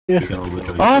Yeah.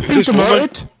 Oh, I've been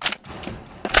promoted!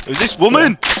 Who's this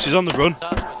woman? She's on the run.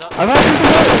 Have I been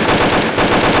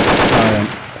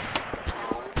promoted?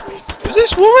 Who's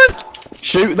this woman?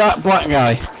 Shoot that black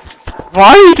guy.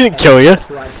 Why he didn't kill you?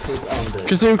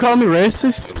 Because they were calling me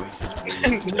racist.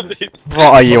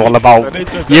 What are you on about?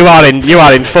 You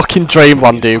are in fucking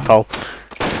dreamland, Dupo.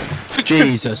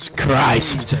 Jesus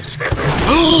Christ.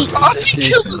 I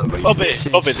think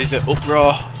Bobby, there's an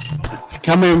uproar.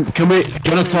 Can we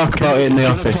wanna talk about it in the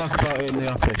office?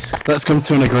 Let's come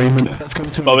to an agreement.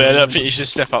 Bobby, I don't think you should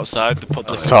step outside the public.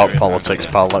 Let's talk politics,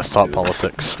 pal. Let's talk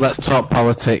politics. Let's talk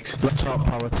politics.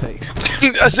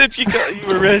 As if you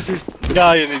were a racist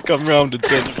guy and he's gone round and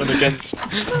turned one against.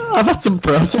 I've had some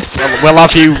protests. We'll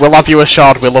have you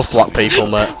assured we love black people,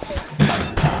 mate.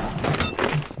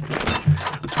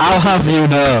 I'll have you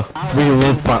know, we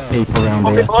love black people around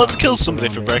here. Let's kill somebody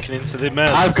for breaking into the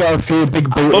mail. I've got a few big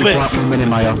booty black women in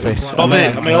my office. Bobby.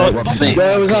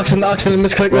 There was action,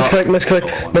 misclick.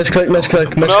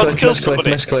 Let's kill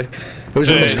somebody. It was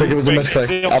a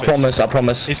misclick. I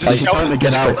promise. He's just trying to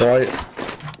get out. Right.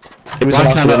 It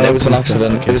was an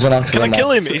accident. Can I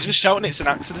kill him? He's just shouting it's an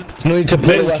accident. No need to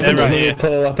pull a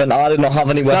weapon. I did not have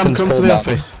any weapons. Sam, come to the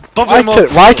office.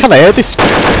 Why can I hear this?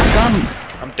 Sam,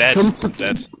 I'm dead. I'm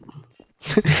dead.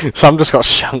 Sam just got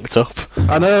shanked up.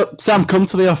 I know. Sam, come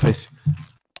to the office.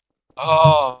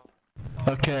 Oh.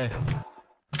 Okay.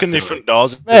 Look in the front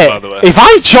doors, Mate, by the way. if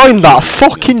I joined that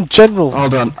fucking general...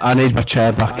 Hold on, I need my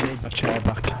chair back.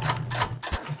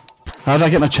 How do I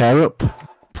get my chair up?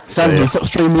 Sam, can you stop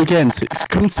streaming again?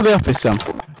 Come to the office, Sam.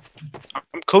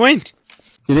 I'm coming.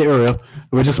 You need to hurry up.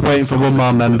 We're just waiting for one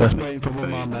more member.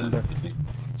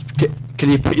 Can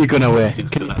you put your gun away?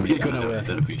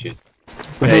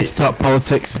 We're here to talk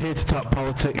politics.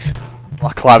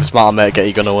 Black Lives Matter, mate, get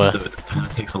your gun away.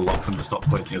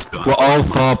 We're all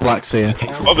for blacks here.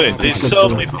 Bobby, there's so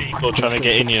many people trying to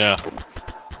get in, you know.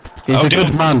 He's a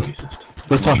good man.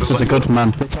 This officer's a good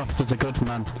man.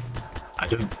 I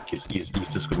don't. He's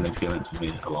discriminating against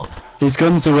me a lot. His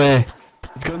gun's away.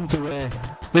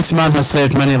 This man has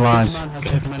saved many lives.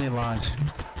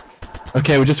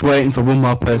 Okay, we're just waiting for one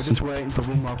more person.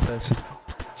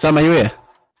 Sam, are you here?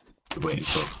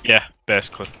 Yeah,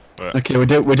 basically. Right. Okay,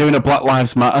 we're doing a Black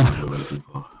Lives Matter.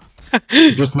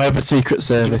 Just made a secret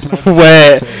service.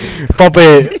 Wait,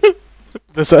 Bobby,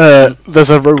 there's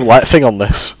a roulette thing on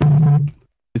this.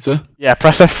 Is there? Yeah,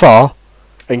 press F4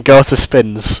 and go to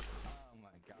spins.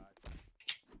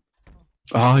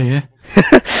 Oh yeah.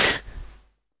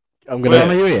 I'm gonna. Sam,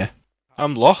 are you here?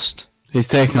 I'm lost. He's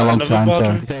taking a long time,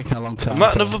 sorry. I'm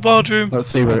at another boardroom. Let's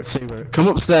see where. Come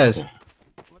upstairs.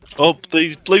 Up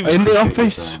these blue. In the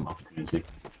office.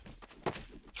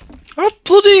 Oh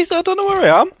bloody! I don't know where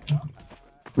I am.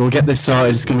 We'll get this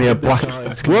sorted. It's gonna be a black.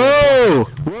 Whoa!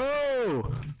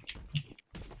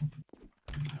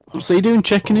 What's he doing?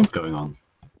 Checking him. What's going on?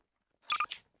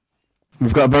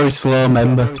 We've got a very slow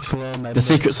member. The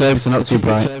Secret Service are not too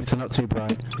bright.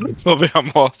 Bobby,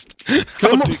 I'm lost.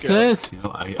 Come upstairs.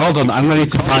 Hold on, I'm ready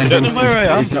to find him.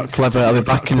 He's not clever. I'll be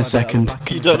back in a second.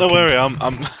 You don't know where I am.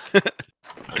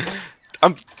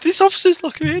 I'm. This officer's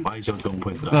looking in. Why is your gun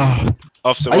pointed Oh. out?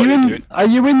 Officer, what are you doing? Are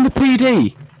you in the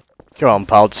PD? Come on,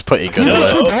 pal, just put your gun You're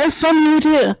away. not there, Sam, you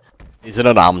idiot. He's an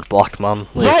unarmed black man.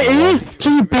 Leave Right him here, alone.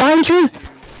 to behind you.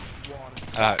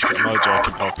 I'm not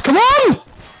joking, pal. Come on!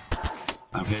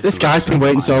 I'm here This to guy's been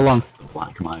waiting so long. the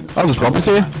black minds. Oh, there's Robert's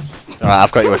here. Alright,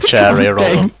 I've got you a chair here, Get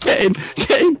Roland. in,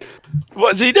 get in.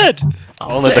 What, is he dead?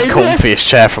 Only the Get in there. comfiest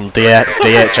chair from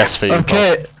DHS for you.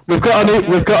 Okay, we've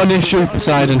got an issue,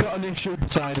 Poseidon.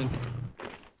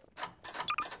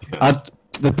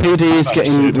 The PD is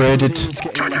getting raided.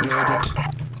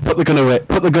 Put the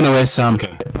gun away, Sam.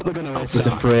 Okay. He's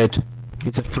afraid.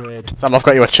 Sam, I've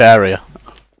got you a chair here.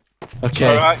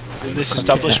 Okay. Alright, in this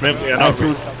establishment we are not.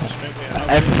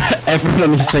 Everyone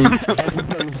on your seats.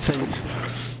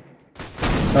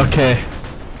 Okay.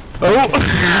 Oh!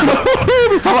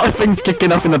 There's a lot of things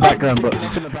kicking off in the background, but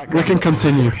we can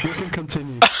continue.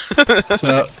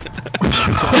 So,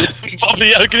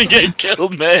 Bobby, you're gonna get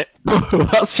killed, mate.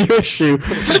 what's your issue?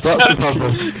 What's the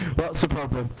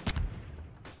problem?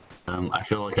 I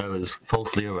feel like I was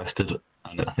falsely arrested,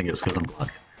 and I think it's because I'm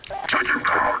black.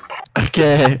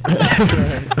 Okay.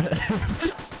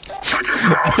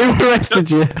 Who arrested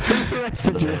you?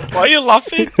 Why are you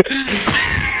laughing?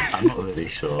 I'm not really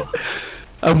sure.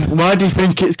 Why do you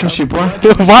think it's because you're black?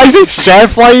 Why is his chair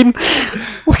flying?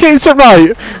 Look at it to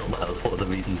right. What are the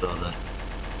reasons are there?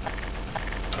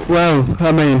 Well,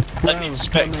 I mean, Let me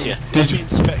inspect you. did you?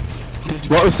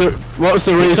 What was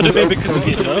the reason? Could it be because of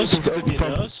your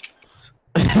nose?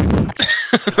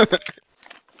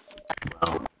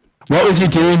 What was he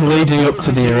doing leading up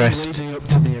to the arrest?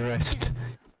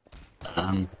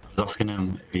 I was asking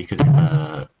him if he could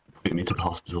put me to the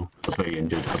hospital. I was very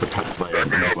injured. I was attacked by a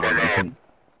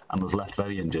and was left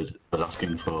very injured. I was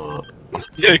asking for...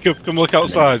 Jacob, come look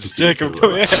outside. Jacob,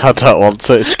 come here. I don't want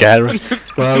to, it's scary.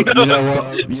 Well, you know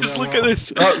what? Just look at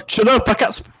this. Oh, shut up! I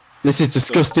can't. This is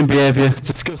disgusting behaviour.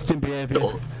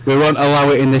 We won't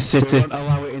allow it in this city.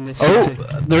 Oh,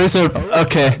 there is a.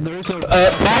 Okay.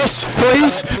 Boss,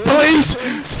 please, please,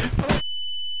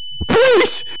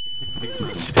 please,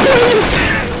 please.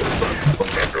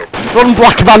 Run,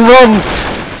 black man, run!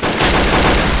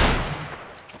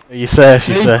 Are you safe?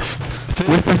 You safe?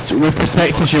 We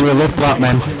protected you. We love black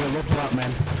men.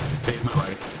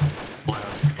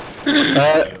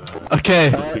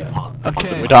 Okay.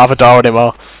 We don't have a door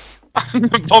anymore.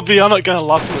 Bobby, you're not gonna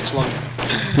last much longer.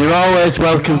 You're always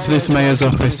welcome to this mayor's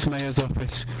office.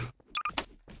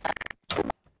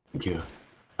 Thank you.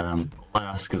 All I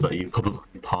ask is that you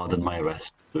publicly pardon my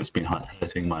arrest. It's been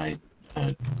hurting my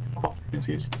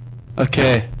opportunities.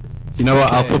 Okay. You know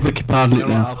what? I'll publicly pardon it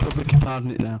now.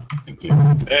 Thank you.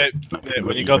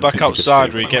 When you go back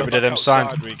outside, we get rid of them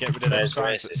signs.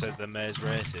 That said the mayor's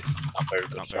racist. Not very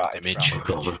good image.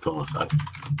 Of course.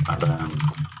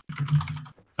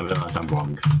 I realise I'm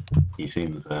wrong. He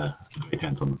seems a very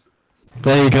gentleman.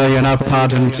 There you go. You're now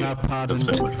pardoned. Thanks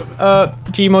so much for it.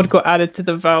 Gmod got added to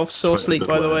the Valve source leak,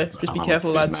 by the way. Just be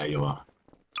careful, lads. There you are.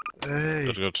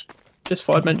 Good. Just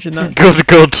thought I'd mention that.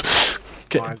 Good.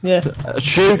 Yeah.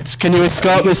 Shoot! Can you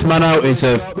escort this man out? He's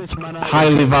a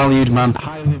highly valued man.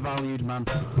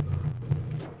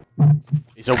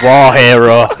 He's a war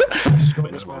hero.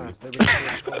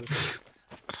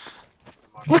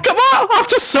 Look at that! I've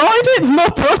just sorted it! There's no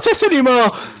protest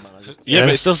anymore! Yeah,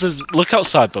 but it still says, look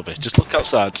outside, Bobby. Just look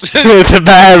outside. The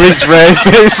mayor is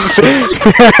racist.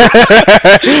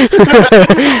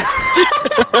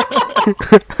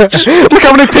 Look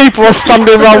how many people are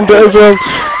standing around it as well.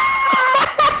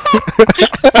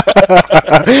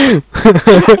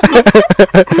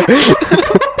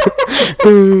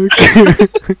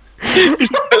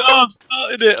 I'm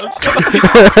starting it.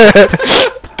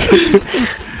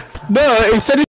 No, he said